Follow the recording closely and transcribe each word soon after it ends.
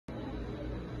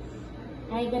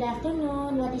Hi, good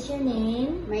afternoon. What is your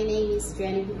name? My name is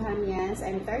Jenny Buhanyas.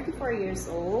 I'm 34 years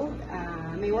old.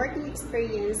 My working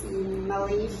experience in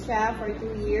Malaysia for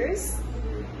 2 years.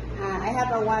 I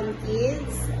have one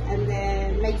kids, and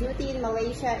then my duty in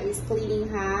Malaysia is cleaning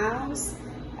house,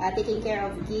 taking care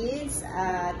of kids,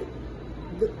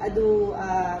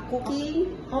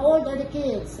 cooking. How old are the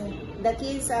kids? The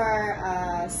kids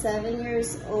are 7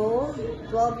 years old,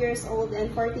 12 years old, and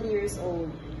 14 years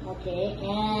old. Okay,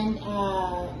 and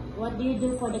what do you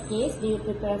do for the kids? Do you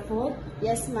prepare food?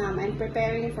 Yes, ma'am. I'm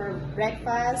preparing for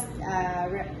breakfast.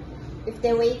 If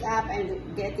they wake up, I'm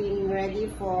getting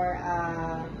ready for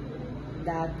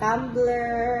the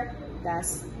tumbler, the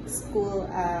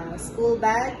school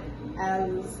bag.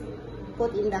 I'll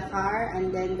put in the car,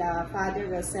 and then the father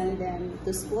will send them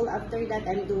to school. After that,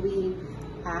 I'm doing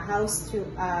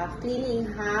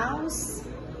cleaning house.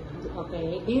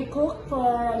 Okay, do you cook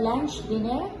for lunch,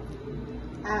 dinner?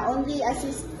 Only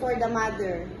assist for the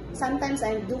mother. Sometimes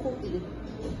I do cooking.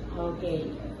 Okay,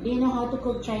 do you know how to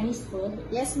cook Chinese food?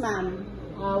 Yes, ma'am.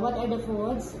 What are the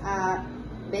foods?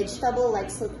 Vegetable like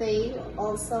saute,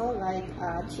 also like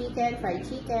chicken, fried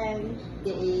chicken.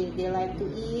 They like to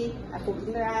eat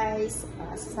cooking rice.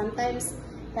 Sometimes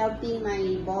helping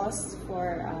my boss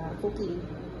for cooking.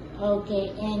 Okay,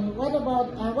 and what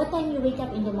about what time you wake up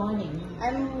in the morning?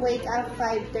 I wake up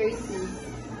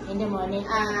 5:30. In the morning?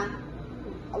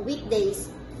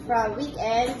 Weekdays. From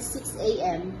weekend 6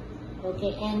 a.m.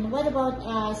 Okay, and what about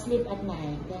sleep at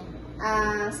night?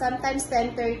 Sometimes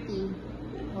 10:30.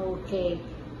 Okay.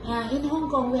 In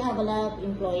Hong Kong, we have a lot of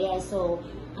employers. So,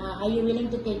 are you willing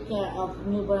to take care of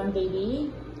newborn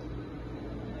baby?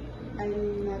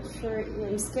 I'm not sure.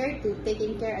 I'm scared to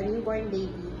taking care of a newborn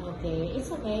baby. Okay, it's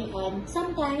okay.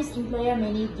 Sometimes employer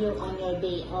may need you on your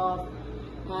day off.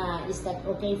 Is that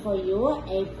okay for you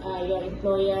if your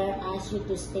employer asks you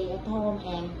to stay at home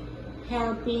and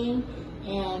helping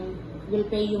and will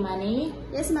pay you money?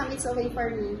 Yes, ma'am. It's okay for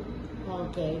me.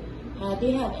 Okay. Do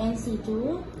you have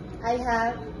NC2? I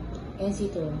have.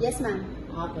 NC2? Yes, ma'am.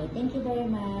 Okay. Thank you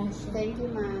very much. Thank you,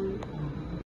 ma'am.